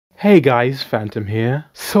Hey guys, Phantom here.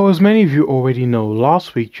 So as many of you already know,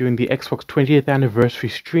 last week during the Xbox 20th anniversary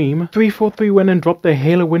stream, 343 went and dropped the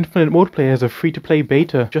Halo Infinite multiplayer as a free-to-play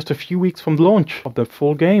beta just a few weeks from the launch of the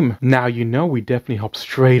full game. Now you know we definitely hopped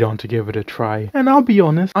straight on to give it a try. And I'll be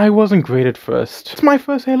honest, I wasn't great at first. It's my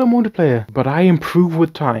first Halo multiplayer, but I improve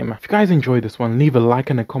with time. If you guys enjoyed this one, leave a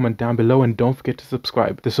like and a comment down below and don't forget to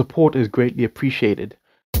subscribe. The support is greatly appreciated.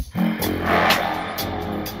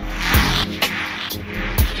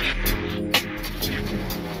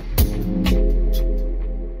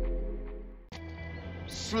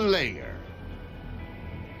 Slayer.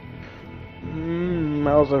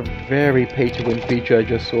 That was a very pay-to-win feature I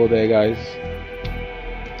just saw there, guys.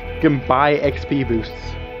 You can buy XP boosts.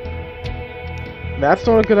 That's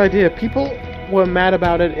not a good idea. People were mad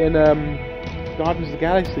about it in Guardians of the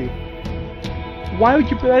Galaxy. Why would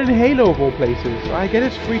you put that in Halo of all places? I get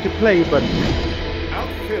it's free to play, but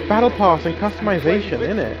Battle Pass and customization,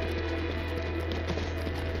 innit?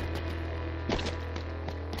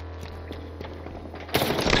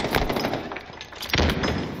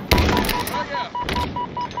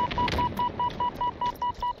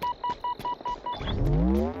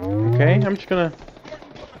 Okay, I'm just gonna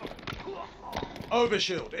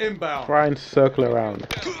Overshield inbound. try and circle around.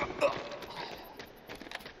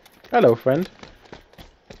 Hello, friend.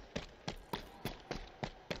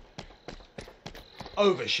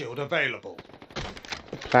 Overshield available.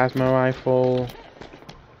 Plasma rifle.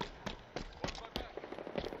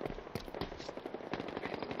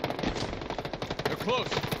 They're close.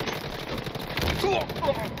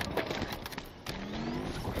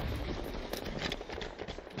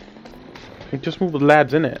 You just move with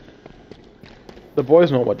lads in it. The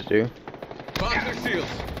boys know what to do.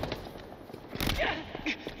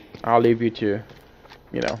 I'll leave you to,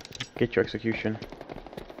 you know, get your execution.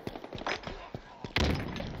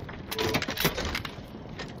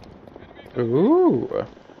 Ooh.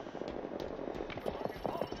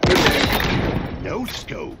 No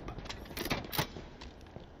scope.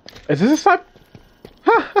 Is this a snipe?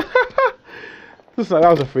 That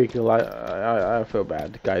was a free kill. I feel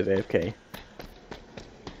bad. The guy's AFK.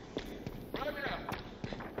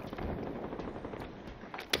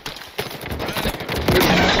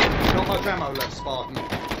 Not much ammo left, Spartan.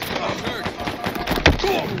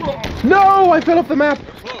 No! I fell off the map!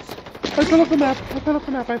 I fell off the map! I fell off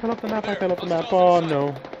the map! I fell off the map! I fell off the map! Oh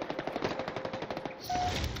no.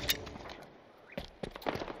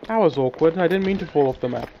 That was awkward. I didn't mean to fall off the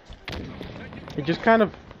map. It just kind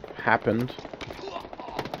of happened.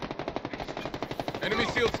 Enemy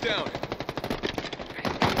shields down.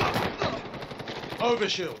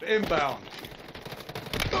 Overshield inbound.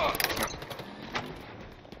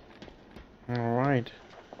 Alright.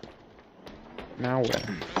 Now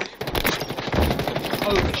where?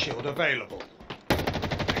 Overshield available.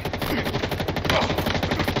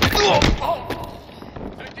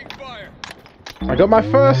 Taking fire. I got my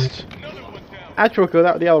first actual kill.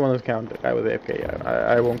 That the other one doesn't count. The guy with the AFK. Yeah,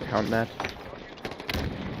 I won't count that.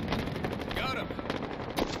 Got him.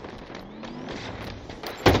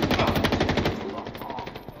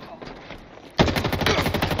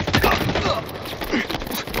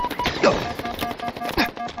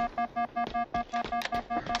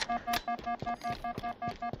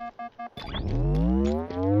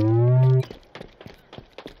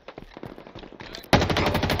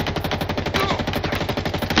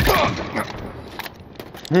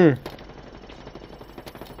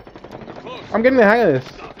 I'm getting the hang of this.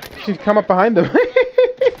 She's come up behind them.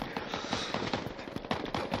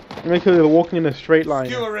 Make sure they're walking in a straight line.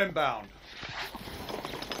 Skewer inbound.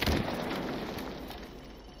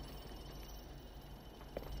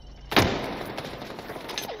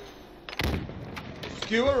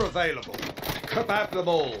 Skewer available. Kebab them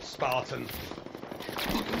all, Spartan.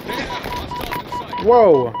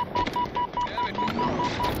 Whoa!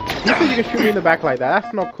 You think you can shoot me in the back like that?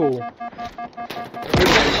 That's not cool.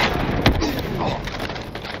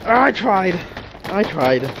 I tried.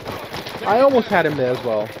 I almost had him there as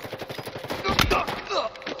well.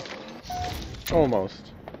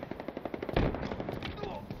 Almost.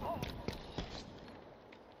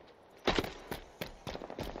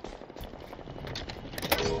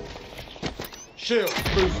 Shield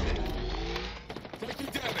boosted. Taking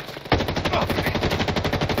damage.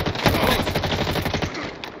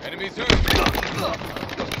 Enemies hurt.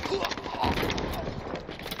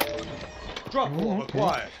 Drop ball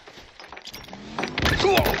acquired.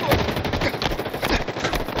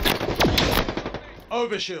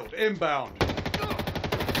 Overshield inbound.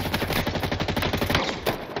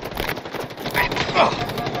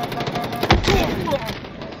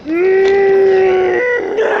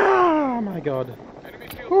 Oh my god. Enemy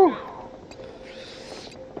field Whew.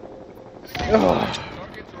 Ugh.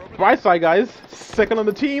 Bright side, guys. Second on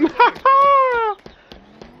the team.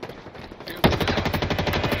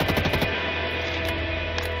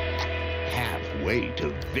 Halfway to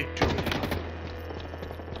victory.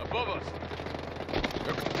 Above us.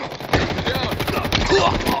 Down.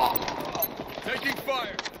 Taking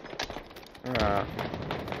fire.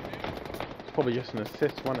 It's probably just an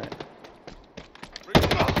assist, wasn't it?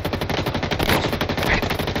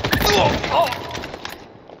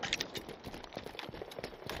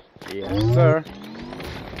 Yes, sir.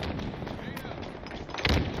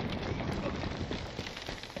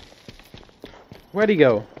 Where'd he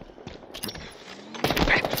go?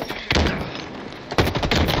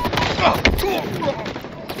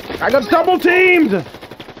 I got double teamed!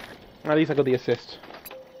 At least I got the assist.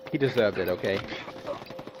 He deserved it, okay?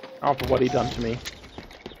 After what he done to me.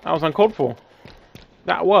 That was uncalled for.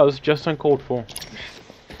 That was just uncalled for.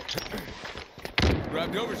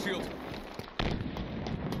 Grabbed overshield.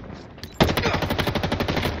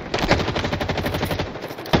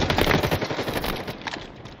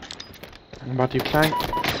 I'm about to flank.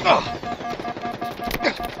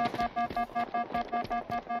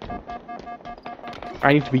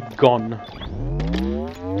 I need to be gone.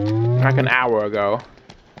 Like an hour ago.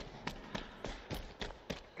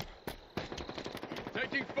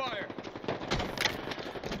 Taking fire.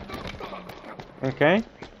 Okay.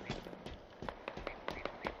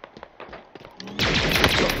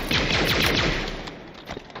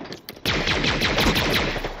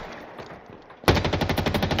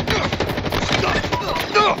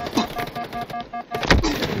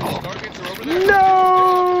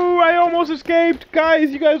 No! I almost escaped!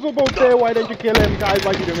 Guys, you guys were both there. Why didn't you kill him? Guys,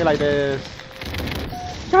 why are you doing me like this?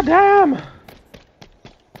 God damn!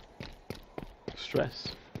 Stress.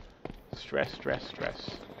 Stress, stress, stress.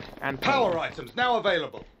 And Power items now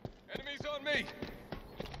available. Enemies on me.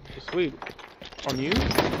 Sweet. On you?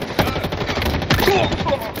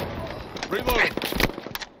 Reloading.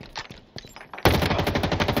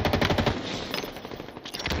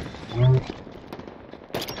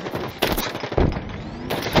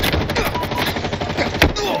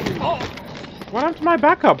 What happened to my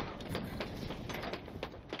backup?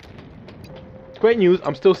 Great news,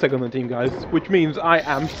 I'm still second on the team, guys, which means I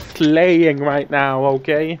am slaying right now,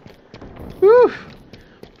 okay? Whew.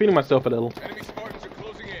 Feeling myself a little. Enemy Spartans are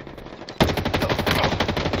closing in.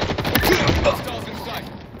 Hostiles in sight.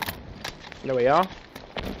 There we are.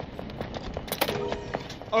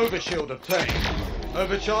 Overshield obtained.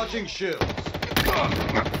 Overcharging shields.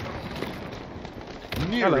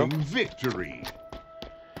 Nearing victory.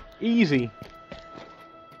 Easy.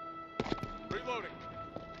 Reloading.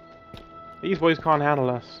 These boys can't handle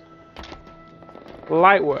us.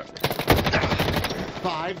 Light work.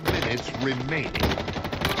 5 minutes remaining.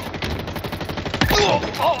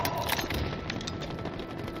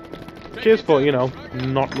 Cheers for, you know,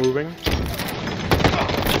 not moving.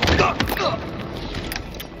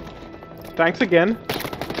 Thanks again.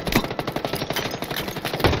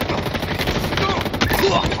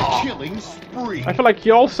 Killing spree. I feel like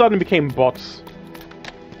you all of a sudden became bots.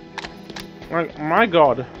 Like, my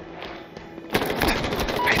god.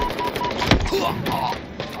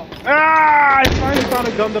 Ah! I finally found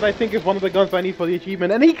a gun that I think is one of the guns I need for the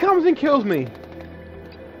achievement, and he comes and kills me.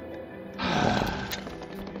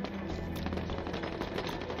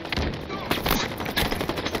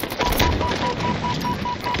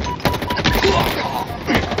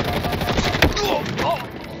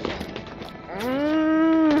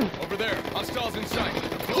 Over there. Hostiles in sight.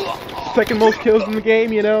 Second most kills in the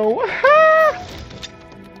game, you know.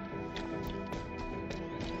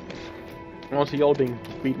 I want to see y'all being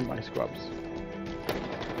beaten by scrubs.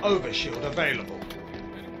 Overshield available.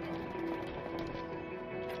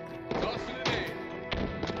 Tossing an aim.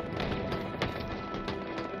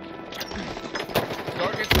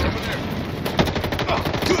 Targets are over there.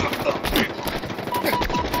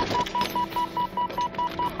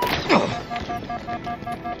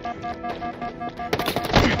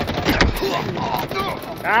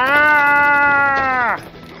 Ah!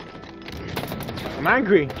 I'm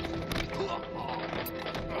angry.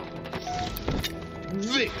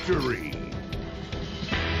 Victory.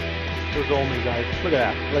 It was all me, guys. Look at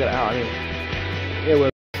that. Look at that. I mean, it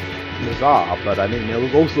was Lazar, but I mean, it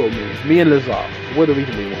was also me. Me and Lazar. We're the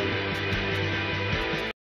reason we won.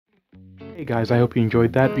 Hey guys, I hope you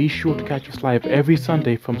enjoyed that. Be sure to catch us live every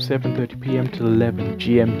Sunday from 7:30 PM to 11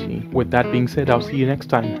 GMT. With that being said, I'll see you next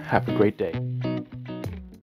time. Have a great day.